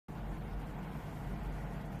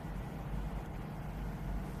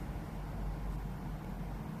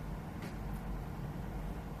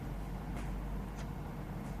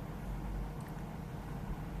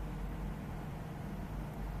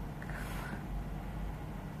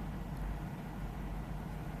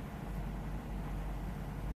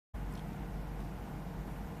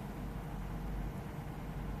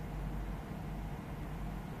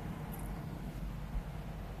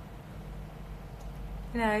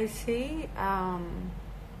And I see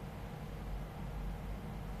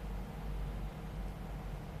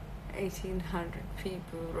 1,800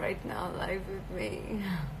 people right now live with me.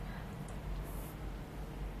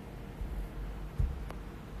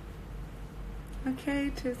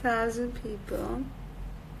 Okay, 2,000 people.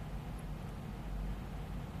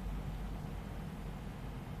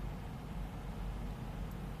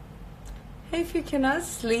 Hey, if you cannot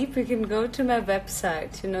sleep, you can go to my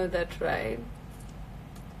website. You know that, right?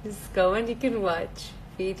 Just go and you can watch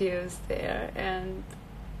videos there and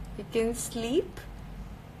you can sleep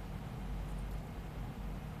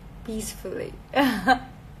peacefully.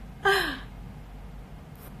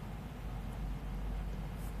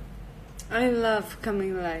 I love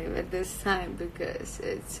coming live at this time because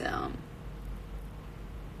it's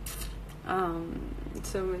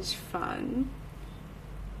so much fun.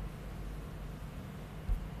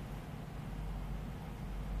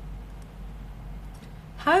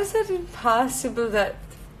 How is it impossible that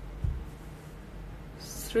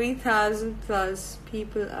 3,000 plus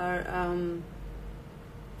people are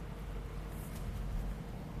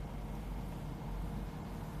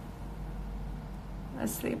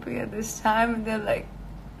sleeping at this time and they're like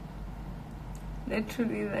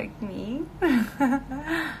literally like me?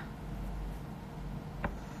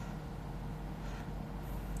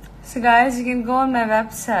 So guys, you can go on my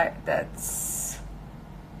website. That's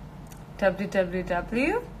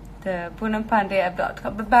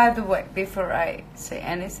www.poonampandeyapp.com. But by the way, before I say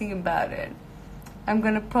anything about it, I'm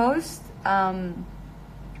gonna post a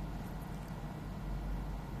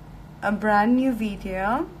brand new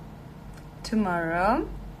video tomorrow.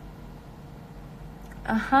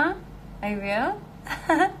 I will.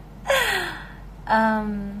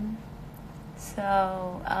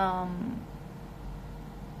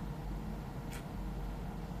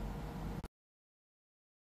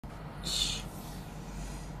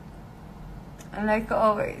 And like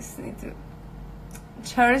always, need to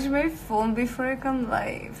charge my phone before I come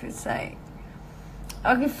live. It's like,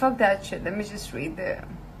 okay, fuck that shit. Let me just read the.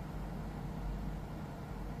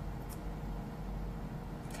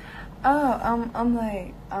 Oh, I'm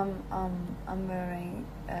wearing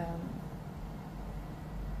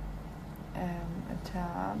a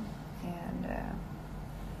top and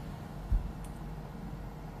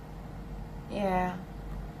yeah,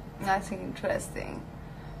 nothing interesting.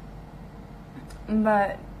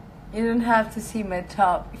 But you don't have to see my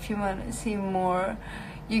top. If you want to see more,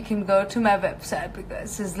 you can go to my website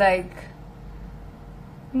because there's like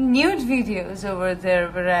nude videos over there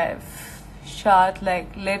where I've shot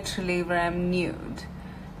like literally where I'm nude.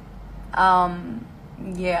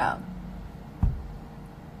 Yeah.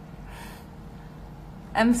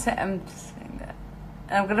 I'm just saying that.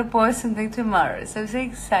 I'm gonna post something tomorrow, so I'm so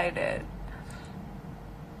excited.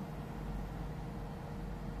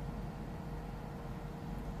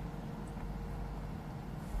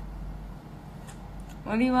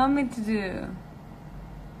 What do you want me to do?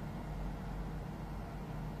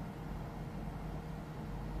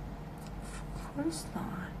 Of course not.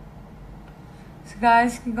 So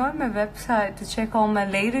guys, you can go on my website to check all my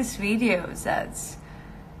latest videos. That's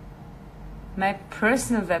my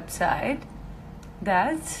personal website.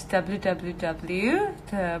 That's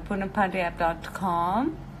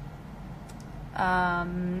www.poonampandeyapp.com.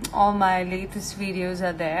 All my latest videos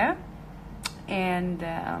are there. And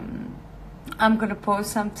I'm gonna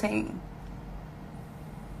post something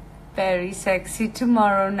very sexy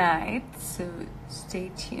tomorrow night, so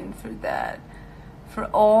stay tuned for that. For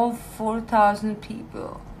all 4,000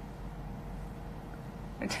 people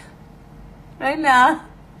right now.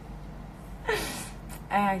 I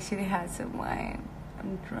actually had some wine.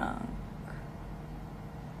 I'm drunk,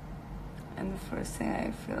 and the first thing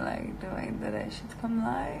I feel like doing that I should come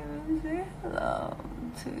live and say hello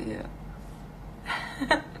to you.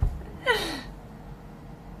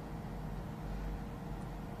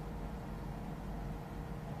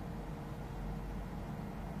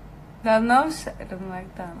 Thanos? I don't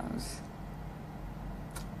like Thanos.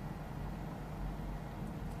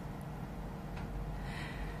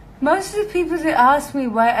 Most of the people, they ask me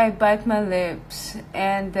why I bite my lips,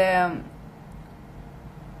 and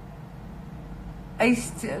I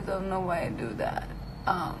still don't know why I do that.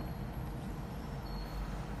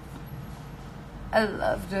 I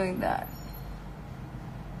love doing that.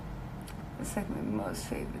 It's like my most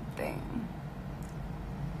favorite thing.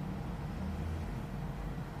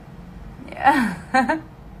 Yeah.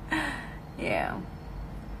 Yeah.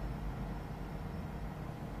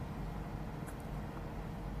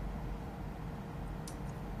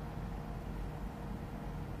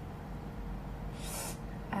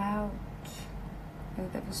 Ouch. Oh,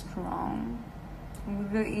 that was strong.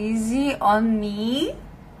 Go easy on me.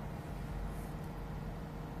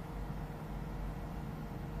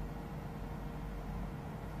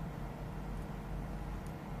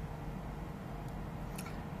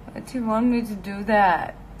 Why do you want me to do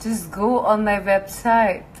that? Just go on my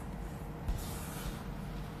website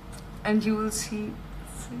and you will see.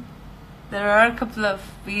 There are a couple of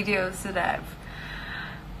videos that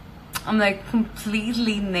I'm like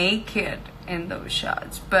completely naked in those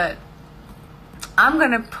shots, but I'm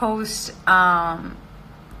gonna post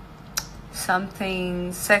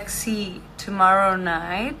something sexy tomorrow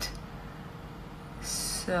night,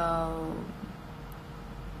 so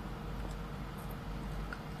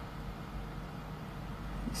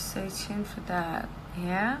stay tuned for that.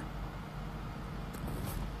 Yeah.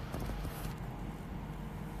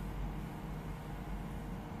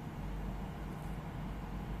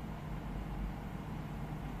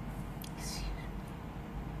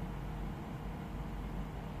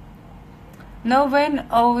 No win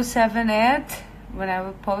 078 when I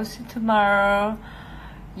will post it tomorrow.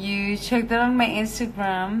 You check that on my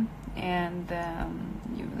Instagram and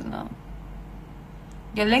you will know.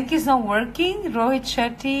 Your link is not working. Rohit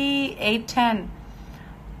Shetty 810.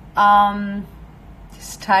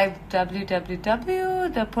 Just type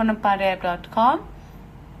www.thepoonampandeyapp.com.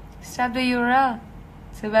 Just type the URL.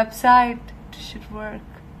 It's a website. It should work.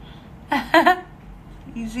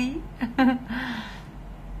 Easy.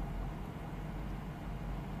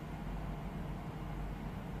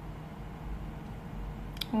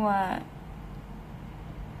 What?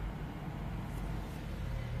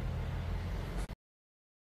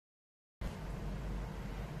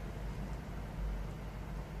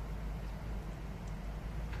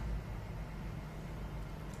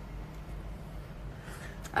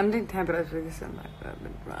 I'm doing temperature because I'm like I've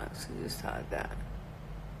been wrong, so just thought that.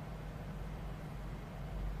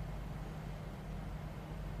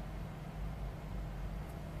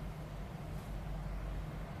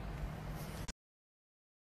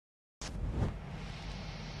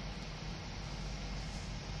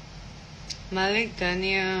 Malik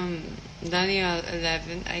Daniel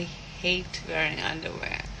 11. I hate wearing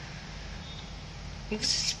underwear.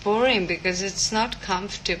 It's boring because it's not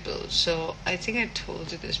comfortable. So I think I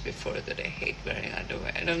told you this before that I hate wearing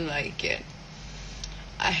underwear. I don't like it.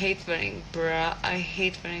 I hate wearing bra. I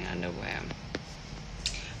hate wearing underwear.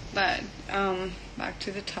 But back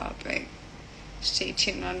to the topic. Stay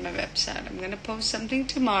tuned on my website. I'm gonna post something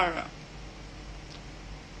tomorrow.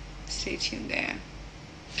 Stay tuned there.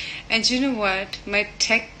 And you know what? My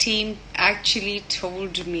tech team actually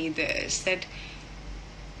told me this, that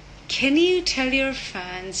can you tell your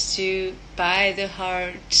fans to buy the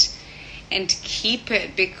heart and keep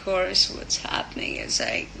it, because what's happening is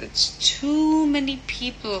like there's too many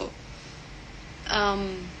people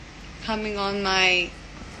coming on my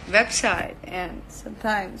website and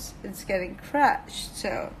sometimes it's getting crashed.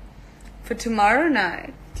 So for tomorrow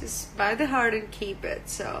night, just buy the heart and keep it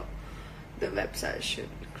so the website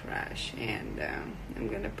shouldn't crash. And I'm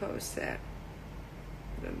gonna post that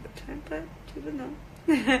on the template. You don't know.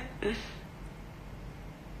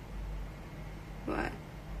 What?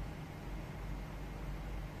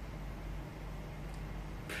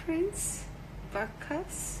 Prince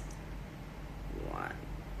Bacchus? What?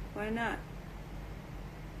 Why not?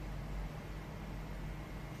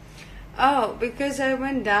 Oh, because I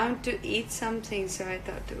went down to eat something, so I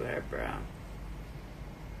thought to wear brown.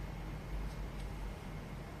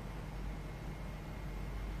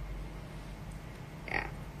 Yeah.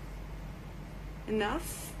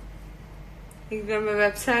 Enough? You can go to my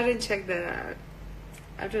website and check that out.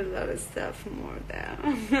 I do a lot of stuff more there.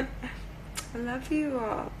 I love you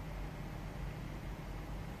all.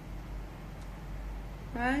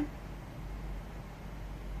 Right?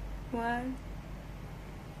 What?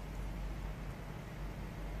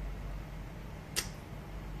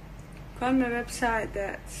 Go on my website,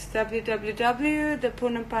 that's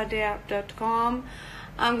www.thepoonampandeyapp.com.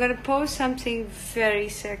 I'm gonna post something very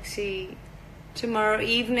sexy tomorrow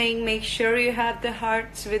evening. Make sure you have the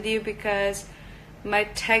hearts with you because my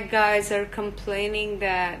tech guys are complaining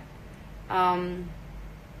that the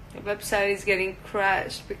website is getting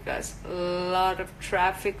crashed because a lot of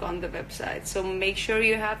traffic on the website. So make sure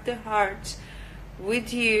you have the hearts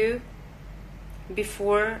with you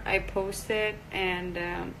before I post it, and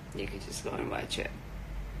you can just go and watch it.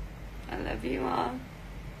 I love you all.